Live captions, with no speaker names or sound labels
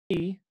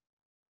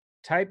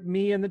type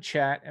me in the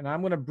chat, and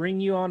I'm going to bring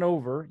you on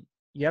over.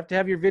 You have to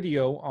have your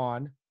video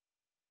on.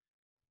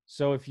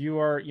 So if you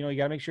are, you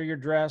got to make sure you're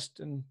dressed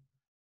and,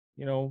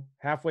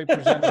 halfway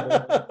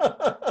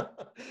presentable.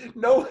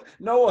 No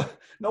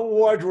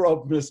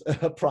wardrobe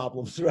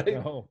problems,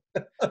 right? No.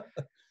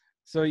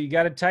 So you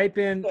got to type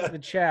in the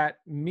chat,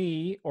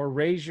 me, or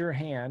raise your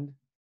hand.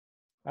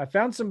 I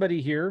found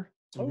somebody here,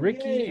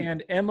 Ricky yay.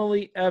 and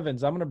Emily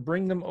Evans. I'm going to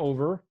bring them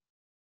over.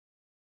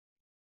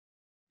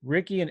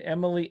 Ricky and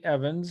Emily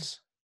Evans.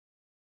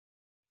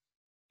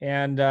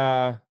 And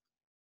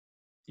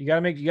you got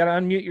to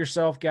unmute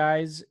yourself,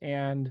 guys,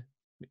 and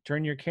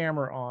turn your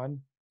camera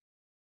on.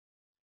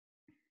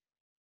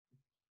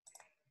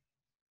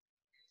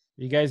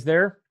 You guys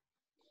there?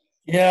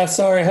 Yeah,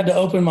 sorry, I had to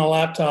open my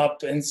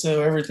laptop, and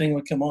so everything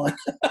would come on.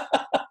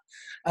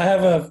 I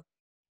have a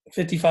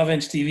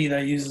 55-inch TV that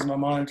I use as my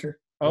monitor.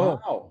 Oh,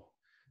 wow.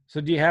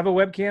 So do you have a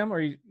webcam?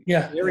 Or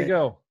yeah, there we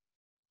go.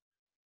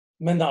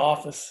 I'm in the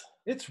office.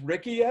 It's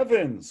Ricky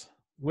Evans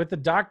with a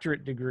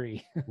doctorate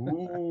degree.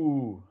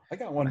 Ooh, I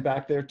got one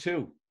back there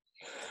too.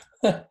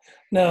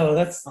 No,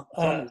 that's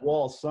on the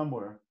wall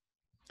somewhere.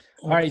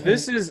 All right,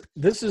 this is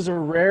a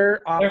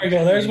rare opportunity. There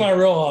we go. There's my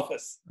real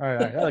office. All right,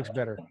 that looks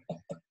better.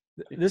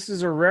 This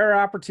is a rare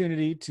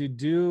opportunity to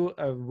do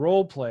a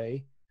role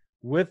play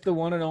with the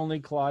one and only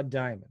Claude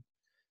Diamond.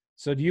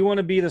 So do you want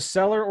to be the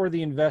seller or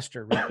the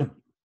investor?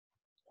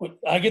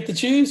 I get to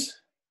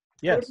choose?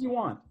 Yes. What do you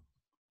want?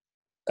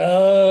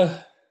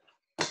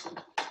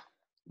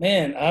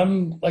 Man,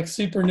 I'm like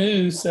super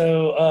new.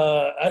 So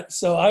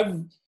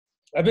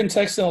I've been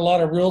texting a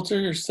lot of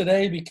realtors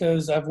today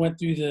because I've went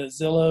through the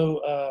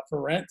Zillow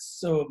for rents.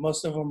 So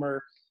most of them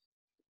are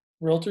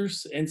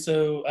realtors. And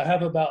so I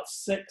have about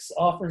 6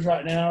 offers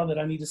right now that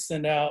I need to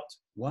send out.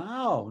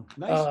 Wow.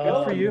 Nice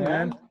going for you,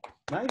 man.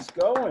 Nice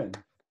going.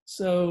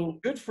 So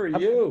good for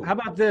you. How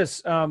about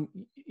this?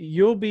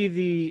 You'll be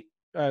the,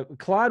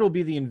 Claude will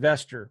be the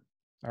investor.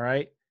 All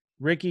right.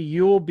 Ricky,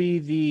 you'll be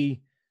the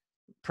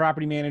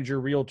property manager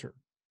realtor.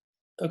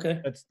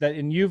 Okay.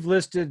 And you've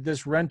listed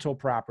this rental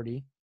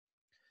property.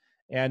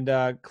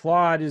 And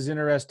Claude is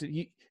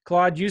interested.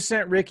 Claude, you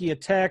sent Ricky a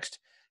text.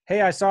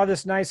 Hey, I saw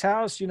this nice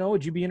house.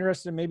 Would you be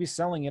interested in maybe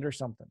selling it or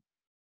something?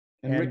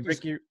 And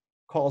Ricky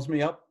calls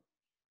me up.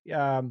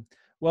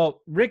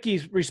 Well, Ricky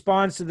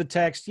responds to the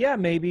text. Yeah,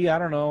 maybe. I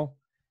don't know.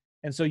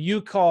 And so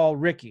you call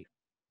Ricky.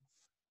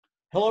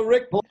 Hello,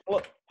 Rick.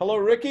 Hello,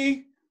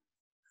 Ricky.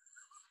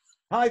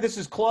 Hi, this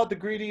is Claude, the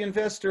greedy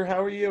investor.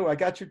 How are you? I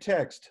got your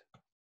text.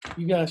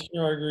 You guys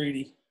sure are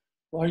greedy.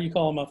 Why are you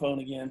calling my phone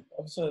again?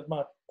 It's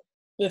my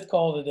 5th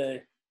call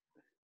today.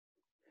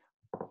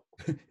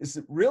 Is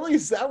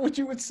that what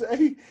you would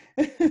say?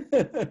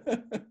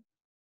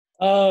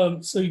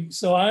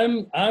 So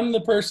I'm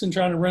the person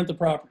trying to rent the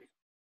property.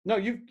 No,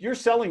 you're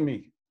selling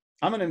me.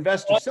 I'm an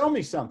investor. Sell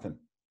me something.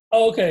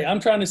 Oh, okay. I'm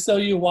trying to sell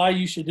you why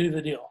you should do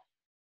the deal.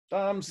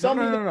 Sell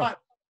me no.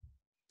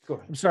 Go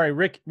ahead. I'm sorry,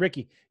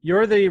 Ricky.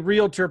 You're the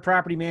realtor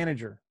property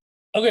manager.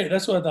 Okay,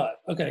 that's what I thought.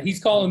 Okay,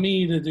 he's calling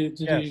me to do.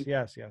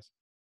 Yes.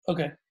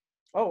 Okay.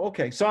 Oh,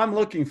 okay. So I'm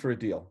looking for a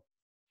deal.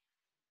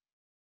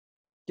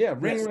 Yeah,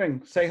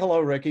 ring. Say hello,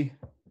 Ricky.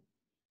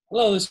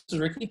 Hello, this is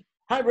Ricky.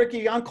 Hi,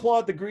 Ricky. I'm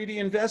Claude, the greedy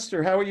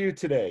investor. How are you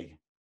today?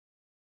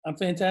 I'm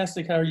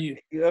fantastic. How are you?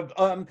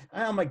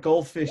 My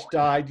goldfish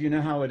died. You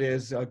know how it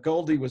is.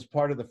 Goldie was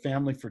part of the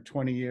family for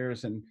 20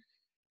 years, and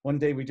one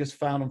day we just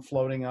found him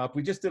floating up.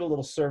 We just did a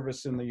little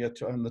service in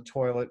the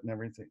toilet and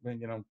everything.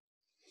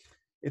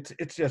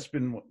 It's just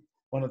been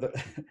one of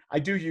the. I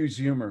do use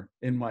humor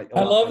in my.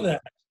 I love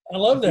that.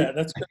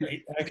 That's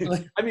great,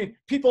 actually. I mean,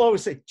 people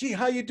always say, "Gee,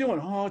 how you doing?"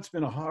 Oh, it's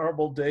been a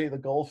horrible day. The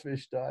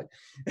goldfish died.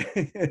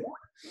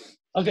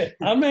 Okay,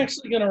 I'm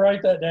actually going to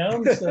write that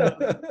down. So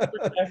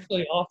it's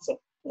actually awesome.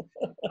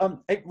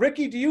 Hey,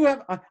 Ricky, do you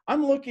have?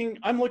 I'm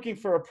looking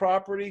for a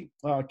property,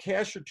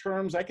 cash or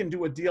terms. I can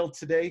do a deal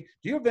today.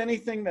 Do you have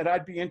anything that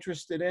I'd be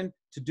interested in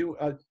to do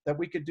that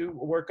we could do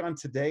work on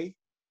today?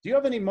 Do you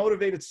have any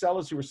motivated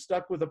sellers who are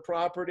stuck with a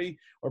property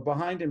or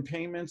behind in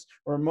payments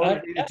or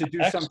motivated to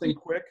do something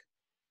quick?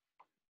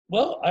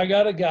 Well, I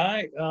got a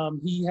guy.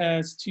 He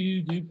has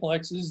 2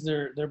 duplexes.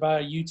 They're by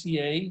a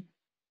UTA.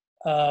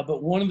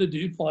 But one of the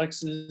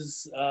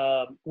duplexes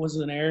was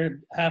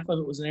half of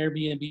it was an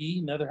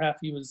Airbnb, another half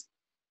he was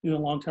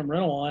doing long-term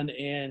rental on,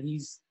 and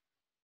he's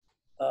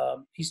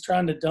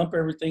trying to dump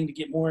everything to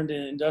get more into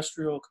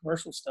industrial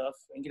commercial stuff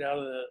and get out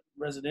of the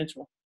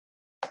residential.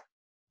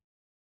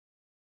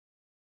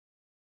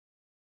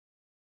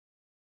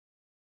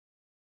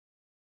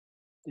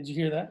 Did you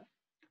hear that?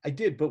 I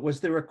did, but was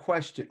there a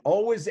question?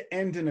 Always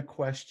end in a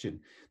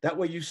question. That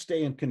way you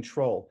stay in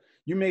control.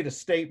 You made a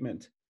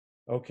statement.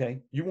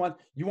 Okay. You want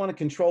to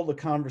control the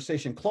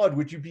conversation. Claude,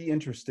 would you be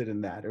interested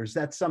in that? Or is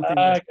that something?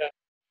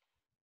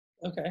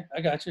 Okay,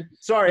 I got you.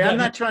 Sorry, I'm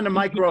not trying to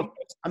micro.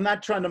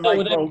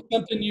 Would that be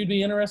something you'd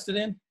be interested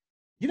in?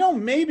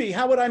 Maybe.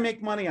 How would I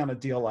make money on a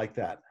deal like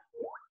that?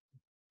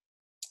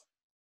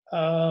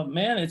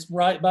 Man, it's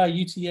right by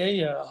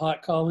UTA, a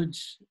hot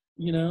college,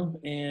 you know,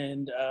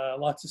 and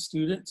lots of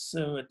students.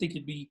 So I think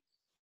it'd be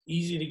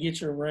easy to get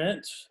your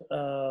rent.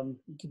 You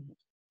could,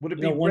 Would it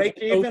you be know, once break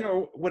even,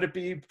 or would it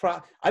be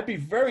I'd be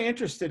very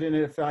interested in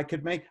it if I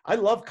could make, I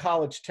love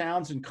college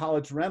towns and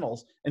college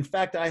rentals. In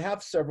fact, I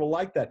have several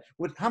like that.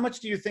 How much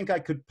do you think I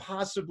could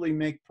possibly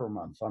make per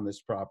month on this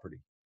property?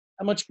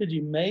 how much could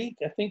you make?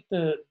 I think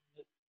the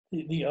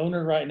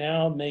owner right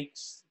now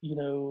makes, you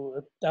know,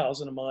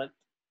 1,000 a month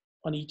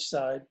on each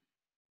side.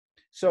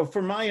 So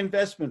for my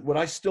investment, would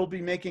I still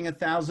be making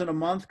 1,000 a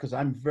month? Because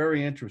I'm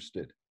very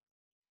interested.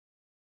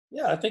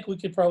 Yeah, I think we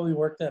could probably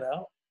work that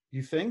out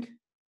You think?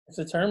 if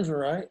the terms were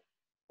right.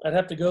 I'd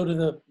have to go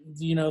to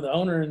you know, the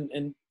owner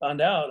and find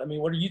out. I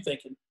mean, what are you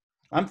thinking?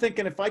 I'm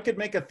thinking if I could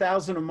make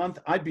 1,000 a month,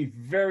 I'd be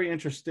very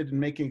interested in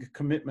making a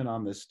commitment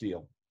on this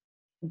deal.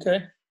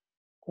 Okay.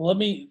 Well, let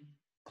me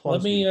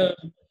Close me. let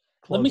me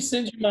Close me.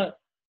 send you my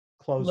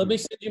Close let me. me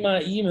send you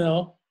my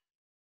email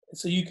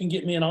so you can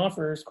get me an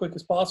offer as quick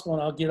as possible,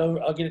 and I'll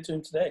get it to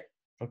him today.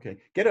 Okay.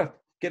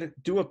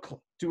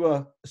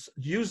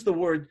 Use the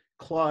word,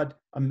 Claude,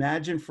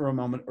 imagine for a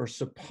moment, or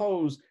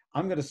suppose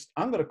I'm going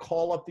to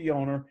call up the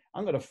owner.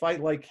 I'm going to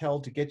fight like hell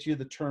to get you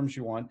the terms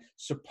you want.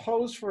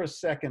 Suppose for a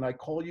second I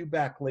call you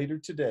back later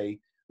today.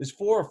 Is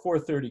 4 or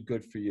 4:30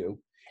 good for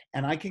you?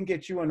 And I can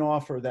get you an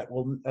offer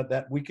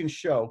that we can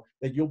show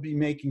that you'll be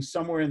making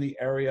somewhere in the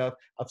area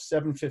of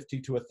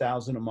 $750 to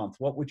 $1,000 a month.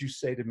 What would you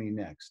say to me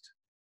next?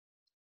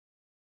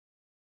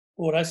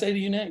 What would I say to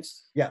you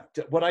next? Yeah,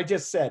 what I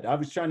just said. I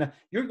was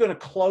you're going to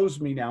close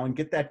me now and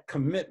get that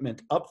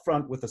commitment up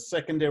front with a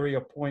secondary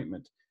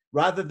appointment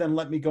rather than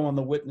let me go on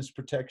the witness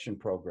protection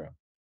program.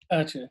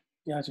 Gotcha.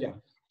 Yeah. Gotcha.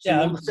 So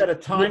Yeah. you want to set a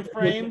time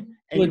frame?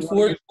 Would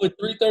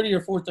 3:30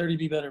 or 4:30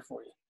 be better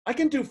for you? I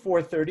can do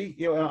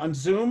 4:30, on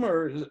Zoom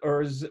or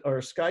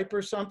Skype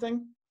or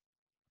something.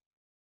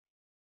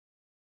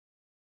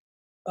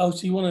 Oh,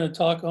 so you want to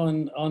talk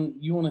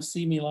you want to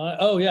see me live?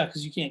 Oh yeah,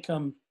 because you can't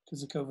come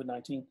because of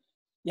COVID-19.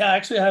 Yeah,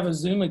 actually I have a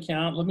Zoom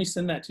account. Let me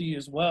send that to you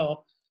as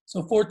well.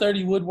 So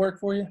 4:30 would work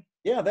for you?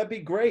 Yeah, that'd be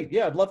great.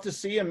 Yeah, I'd love to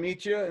see you,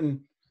 meet you, and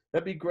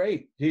that'd be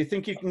great. Do you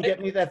think you can get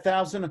me that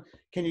 1,000?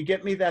 Can you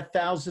get me that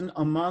 1,000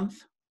 a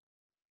month?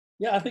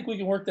 Yeah, I think we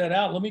can work that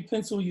out. Let me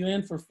pencil you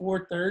in for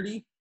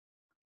 4:30.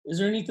 Is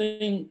there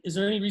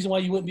any reason why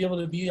you wouldn't be able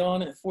to be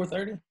on at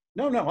 4:30?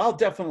 No, I'll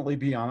definitely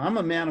be on. I'm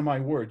a man of my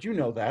word. You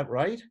know that,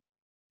 right?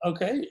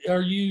 Okay.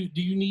 Do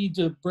you need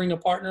to bring a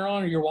partner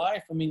on or your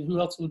wife? I mean, who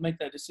else would make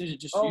that decision?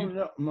 Just Oh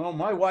you? no,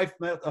 my wife.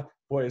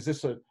 Boy, this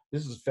is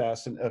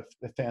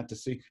a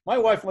fantasy. My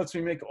wife lets me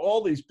make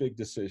all these big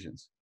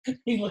decisions.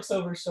 He looks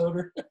over his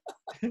shoulder.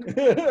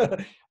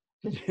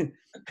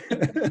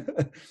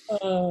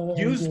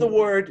 Use the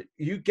word.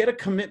 You get a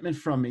commitment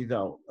from me,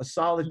 though. A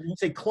solid.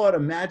 Say, Claude,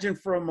 imagine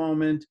for a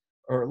moment,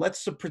 or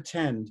let's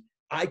pretend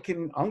I'm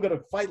going to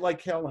fight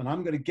like hell, and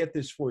I'm going to get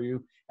this for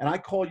you. And I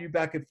call you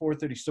back at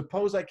 4:30.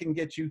 Suppose I can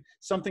get you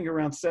something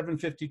around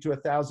 $750 to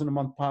 $1,000 a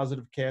month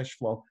positive cash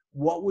flow.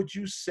 What would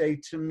you say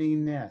to me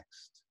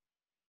next?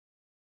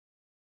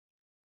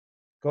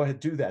 Go ahead,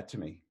 do that to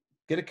me.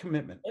 Get a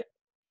commitment.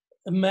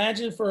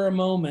 Imagine for a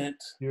moment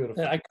Beautiful.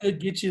 that I could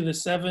get you the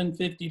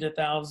 750 to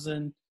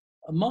 1,000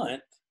 a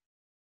month.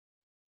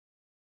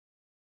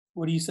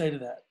 What do you say to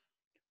that?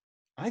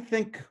 I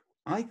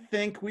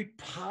think we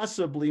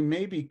possibly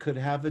maybe could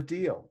have a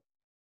deal.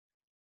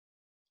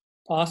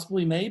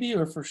 Possibly, maybe,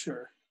 or for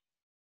sure?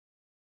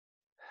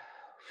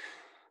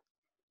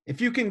 If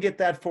you can get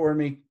that for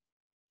me,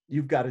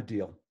 you've got a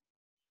deal.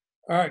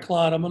 All right,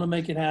 Claude, I'm going to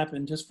make it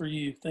happen just for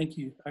you. Thank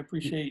you. I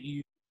appreciate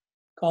you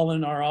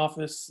calling our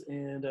office,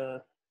 and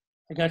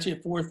I got you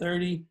at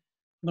 4:30. I'm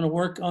going to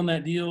work on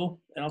that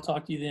deal, and I'll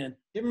talk to you then.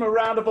 Give him a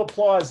round of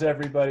applause,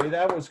 everybody.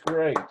 That was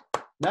great.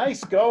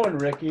 Nice going,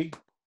 Ricky.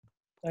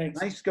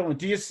 Thanks. Nice going.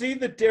 Do you see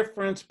the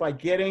difference by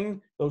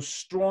getting those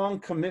strong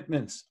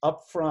commitments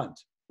up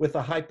front with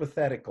a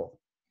hypothetical?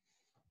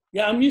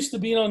 Yeah, I'm used to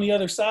being on the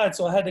other side,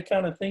 so I had to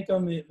kind of think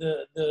on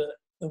the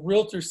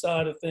realtor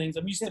side of things.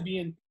 I'm used to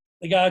being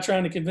the guy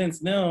trying to convince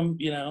them,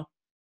 you know,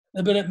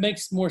 but it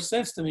makes more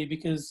sense to me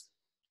because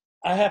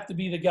I have to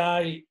be the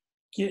guy,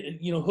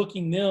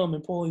 hooking them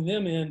and pulling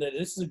them in that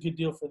this is a good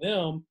deal for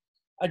them.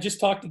 I just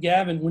talked to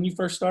Gavin when you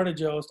first started,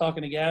 Joe. I was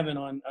talking to Gavin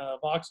on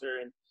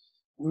Voxer, and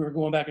we were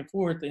going back and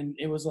forth, and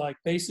it was like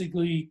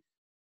basically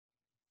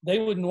they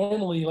would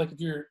normally, like, if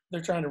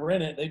they're trying to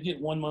rent it, they'd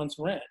get 1 month's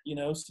rent,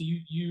 so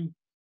you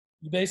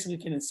basically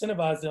can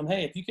incentivize them.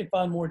 Hey, if you can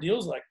find more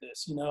deals like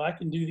this, I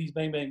can do these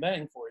bang, bang,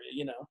 bang for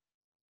you,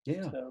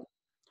 Yeah. So,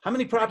 how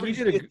many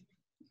properties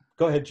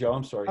go ahead, Joe.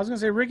 I'm sorry. I was going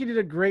to say, Ricky did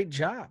a great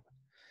job.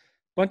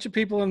 Bunch of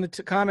people in the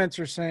comments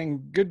are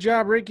saying, good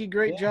job, Ricky.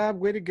 Great job.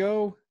 Way to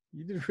go.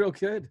 You did real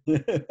good.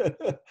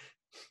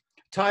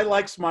 Ty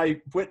likes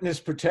my witness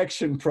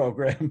protection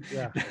program.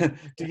 Yeah.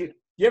 Do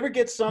you ever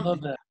get some?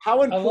 Love that.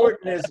 How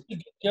important That's a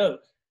good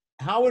joke.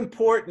 How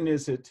important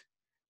is it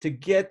to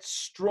get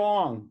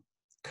strong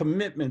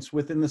commitments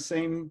within the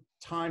same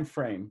time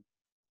frame?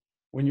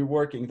 when you're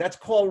working. That's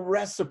called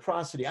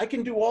reciprocity. I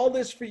can do all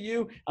this for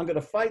you. I'm going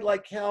to fight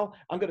like hell.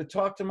 I'm going to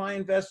talk to my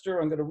investor.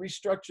 I'm going to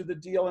restructure the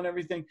deal and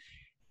everything.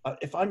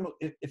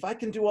 If I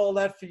can do all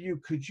that for you,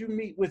 could you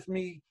meet with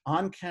me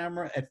on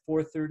camera at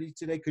 4:30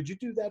 today? Could you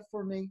do that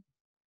for me?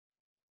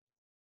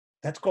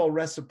 That's called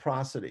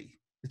reciprocity.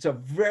 It's a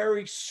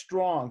very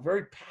strong,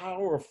 very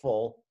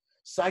powerful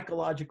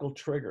psychological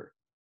trigger.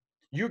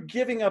 You're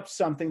giving up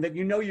something that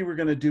you know you were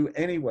going to do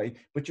anyway,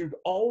 but you're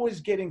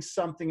always getting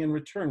something in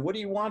return. What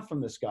do you want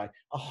from this guy?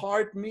 A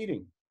hard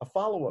meeting, a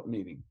follow-up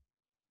meeting.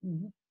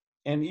 Mm-hmm.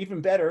 And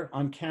even better,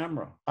 on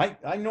camera.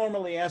 I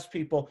normally ask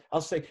people,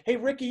 I'll say, hey,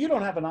 Ricky, you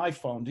don't have an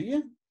iPhone, do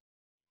you?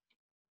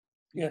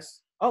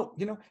 Yes. Oh,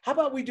 how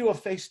about we do a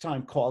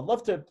FaceTime call? I'd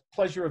love the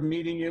pleasure of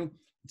meeting you,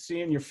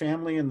 seeing your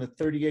family and the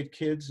 38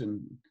 kids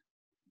and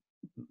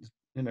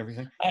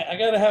everything. I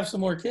got to have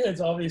some more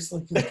kids,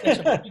 obviously.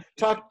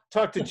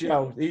 Talk to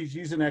Joe.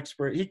 He's an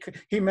expert.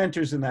 He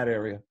mentors in that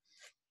area.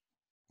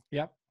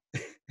 Yep.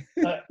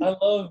 I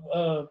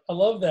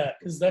love that,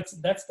 because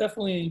that's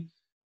definitely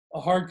a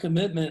hard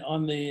commitment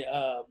on the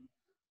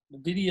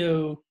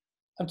video.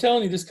 I'm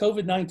telling you, this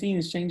COVID-19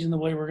 is changing the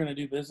way we're going to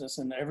do business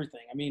and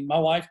everything. I mean, my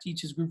wife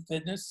teaches group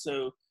fitness,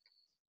 so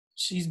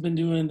she's been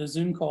doing the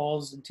Zoom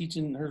calls and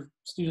teaching her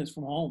students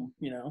from home.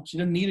 She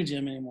doesn't need a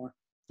gym anymore.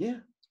 Yeah,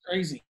 it's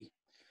crazy.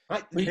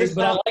 Right. But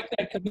I like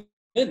that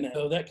commitment,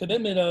 though. That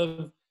commitment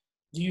of,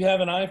 do you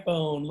have an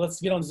iPhone? Let's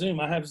get on Zoom.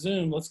 I have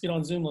Zoom. Let's get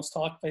on Zoom. Let's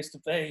talk face to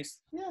face.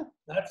 Yeah,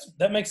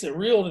 that makes it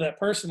real to that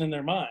person in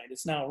their mind.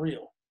 It's now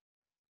real.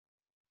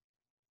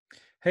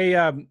 Hey,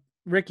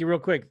 Ricky, real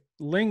quick,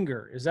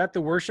 Linger, is that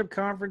the worship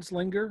conference,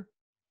 Linger?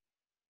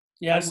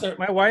 Yeah,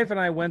 my wife and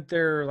I went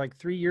there like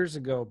 3 years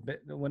ago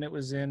when it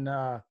was in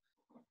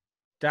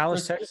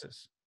Dallas,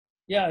 Texas.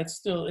 Yeah, it's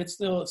still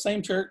the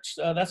same church.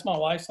 That's my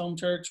wife's home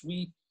church.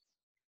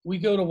 We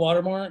go to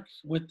Watermark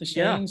with the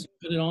Shanes,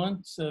 put it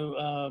on.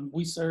 So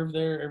we serve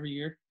there every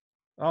year.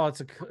 Oh,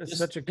 it's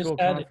such a cool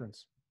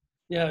conference.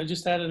 I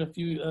just had it a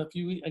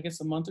few, I guess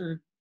a month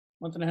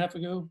and a half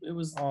ago. It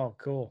was. Oh,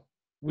 cool.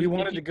 We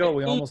wanted to go.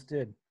 We almost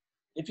did.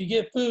 If you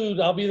get food,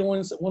 I'll be one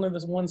of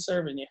the ones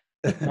serving you.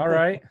 All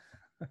right.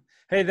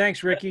 Hey,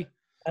 thanks, Ricky.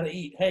 How to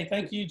eat. Hey,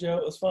 thank you, Joe.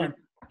 It was fun.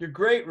 You're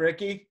great,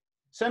 Ricky.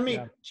 Send me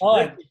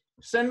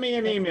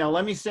an email.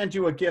 Let me send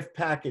you a gift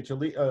package,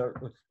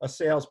 a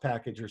sales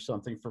package or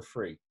something for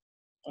free.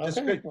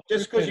 Okay.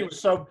 Just because you were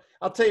so.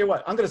 I'll tell you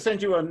what. I'm going to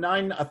send you a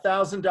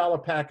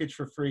 $1,000 package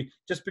for free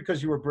just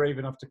because you were brave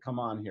enough to come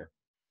on here.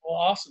 Well,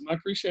 awesome. I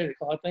appreciate it,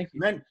 Claude. Thank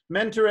you.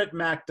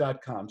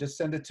 Mentor@mac.com. Just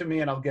send it to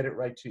me and I'll get it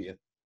right to you.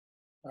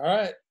 All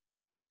right.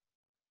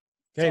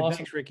 Okay, awesome.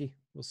 Thanks, Ricky.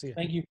 We'll see you.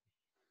 Thank you.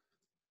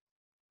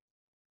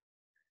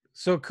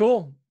 So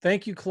cool.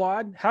 Thank you,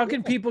 Claude. How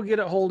can people get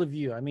a hold of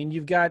you? I mean,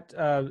 you've got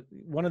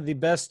one of the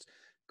best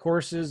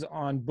courses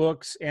on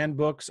books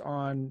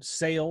on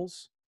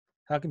sales.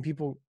 How can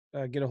people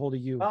get a hold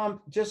of you?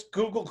 Just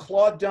Google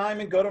Claude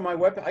Diamond. Go to my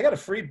website. I got a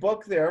free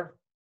book there.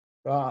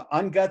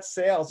 On gut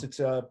sales.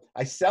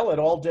 I sell it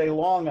all day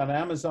long on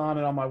Amazon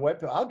and on my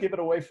website. I'll give it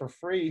away for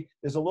free.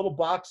 There's a little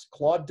box,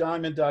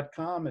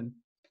 claudediamond.com, and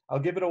I'll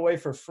give it away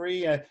for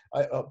free.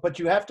 But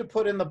you have to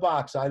put in the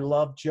box, I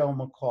love Joe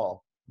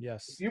McCall.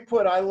 Yes. If you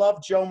put I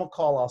love Joe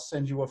McCall, I'll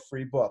send you a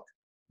free book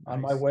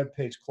on my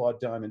webpage,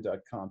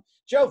 claudediamond.com.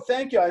 Joe,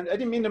 thank you. I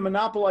didn't mean to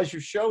monopolize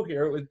your show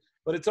here,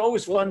 but it's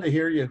always fun to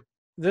hear you.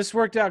 This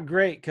worked out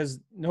great because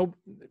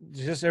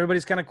just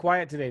everybody's kind of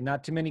quiet today.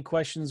 Not too many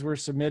questions were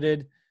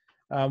submitted.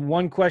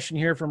 One question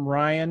here from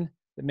Ryan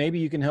that maybe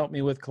you can help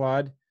me with,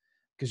 Claude,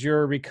 because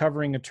you're a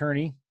recovering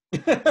attorney.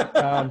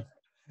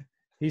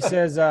 He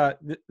says,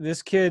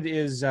 this kid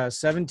is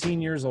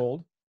 17 years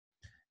old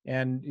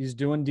and he's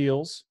doing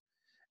deals.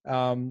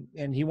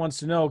 And he wants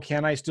to know,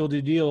 can I still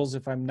do deals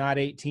if I'm not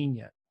 18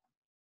 yet?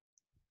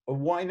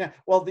 Why not?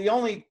 Well, the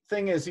only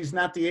thing is he's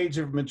not the age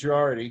of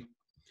majority.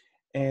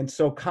 And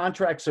so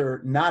contracts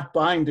are not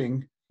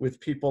binding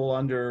with people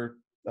under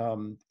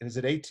is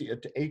it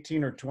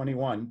 18 or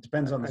 21?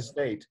 Depends on the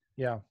state.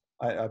 Yeah,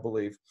 I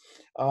believe.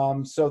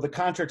 So the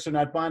contracts are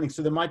not binding.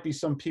 So there might be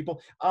some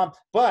people,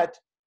 but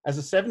as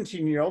a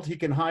 17-year-old, he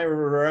can hire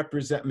a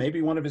representative,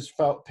 maybe one of his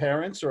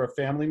parents or a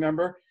family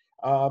member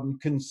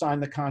can sign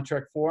the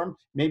contract for him.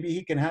 Maybe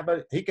he can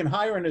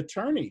hire an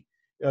attorney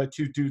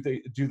to do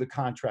the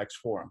contracts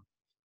for him.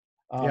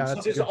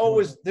 So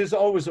there's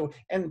always,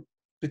 and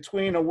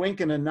between a wink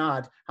and a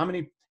nod,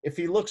 if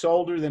he looks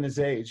older than his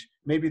age,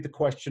 maybe the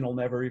question will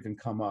never even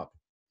come up.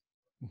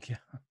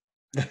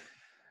 Yeah.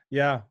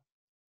 Yeah.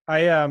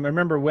 I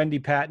remember Wendy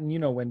Patton. You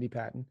know Wendy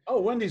Patton. Oh,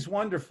 Wendy's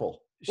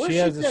wonderful. She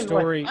has a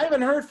story. I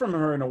haven't heard from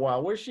her in a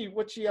while. What's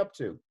she up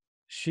to?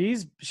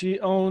 She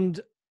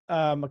owned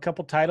a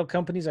couple title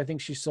companies. I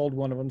think she sold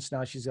one of them. So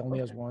now she only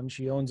has one.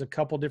 She owns a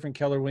couple different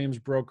Keller Williams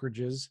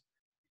brokerages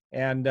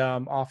and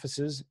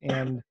offices,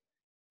 and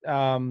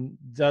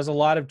does a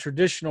lot of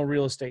traditional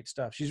real estate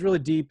stuff. She's really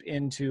deep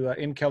into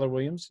in Keller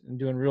Williams and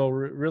doing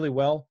really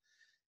well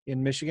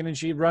in Michigan. And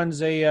she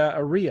runs a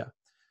RIA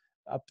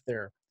up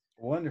there.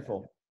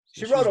 Wonderful.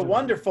 She wrote a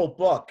wonderful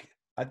book.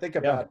 I think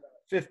about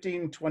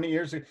 15, 20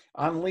 years ago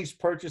on lease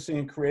purchasing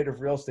and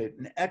creative real estate.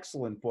 An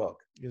excellent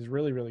book. It's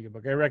really, really good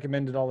book. I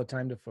recommend it all the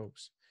time to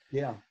folks.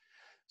 Yeah.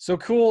 So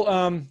cool.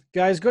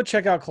 Guys, go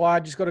check out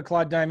Claude. Just go to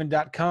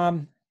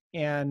claudediamond.com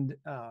and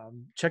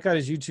check out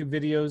his YouTube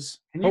videos.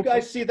 Can you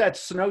guys see that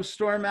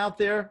snowstorm out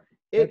there?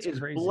 It That's is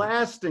crazy.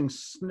 blasting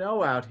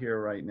snow out here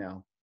right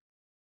now.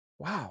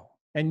 Wow.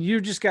 And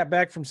you just got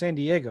back from San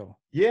Diego.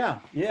 Yeah.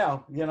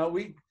 You know,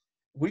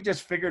 we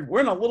just figured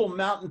we're in a little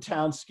mountain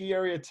town, ski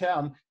area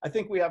town. I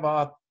think we have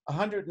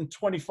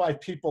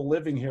 125 people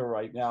living here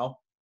right now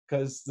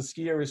because the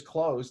ski area is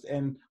closed.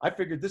 And I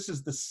figured this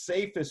is the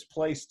safest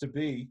place to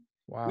be.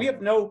 Wow.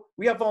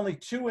 We have only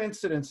 2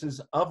 incidences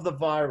of the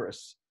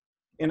virus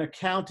in a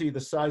county the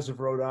size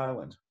of Rhode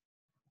Island.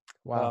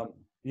 Wow.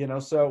 You know,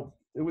 so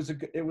it was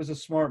a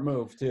smart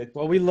move to.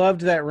 Well, we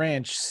loved that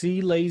ranch,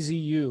 C Lazy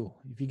U.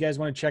 If you guys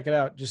want to check it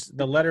out, just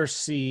the letter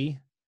C,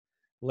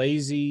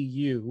 Lazy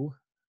U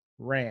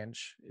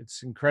Ranch.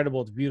 It's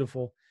incredible. It's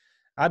beautiful.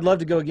 I'd love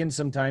to go again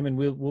sometime, and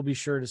we'll be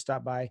sure to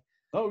stop by.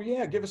 Oh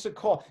yeah, give us a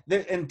call.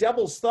 And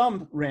Devil's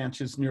Thumb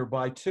Ranch is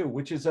nearby too,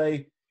 which is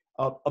a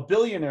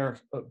billionaire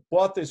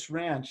bought this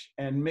ranch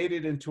and made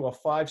it into a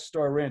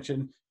 5-star ranch.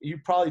 And you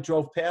probably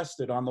drove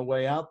past it on the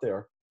way out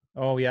there.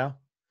 Oh yeah.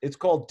 It's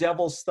called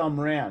Devil's Thumb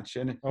Ranch,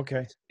 and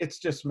Okay. it's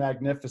just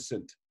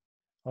magnificent.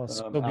 Oh,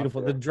 so out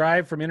beautiful. there. The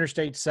drive from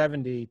Interstate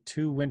 70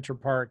 to Winter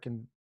Park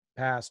and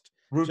past,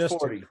 Route just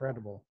 40.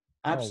 incredible.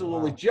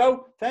 Absolutely. wow.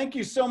 Joe, thank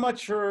you so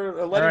much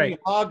for letting me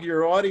hog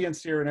your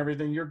audience here and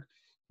everything.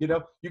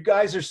 You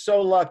guys are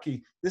so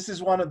lucky. This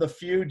is one of the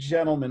few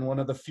gentlemen, one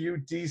of the few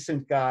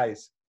decent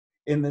guys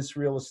in this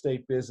real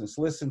estate business.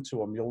 Listen to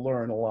them. You'll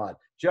learn a lot.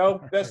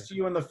 Joe, best to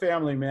you and the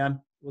family,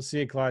 man. We'll see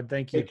you, Claude.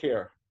 Thank you. Take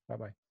care.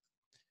 Bye-bye.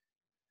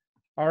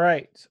 All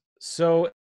right. So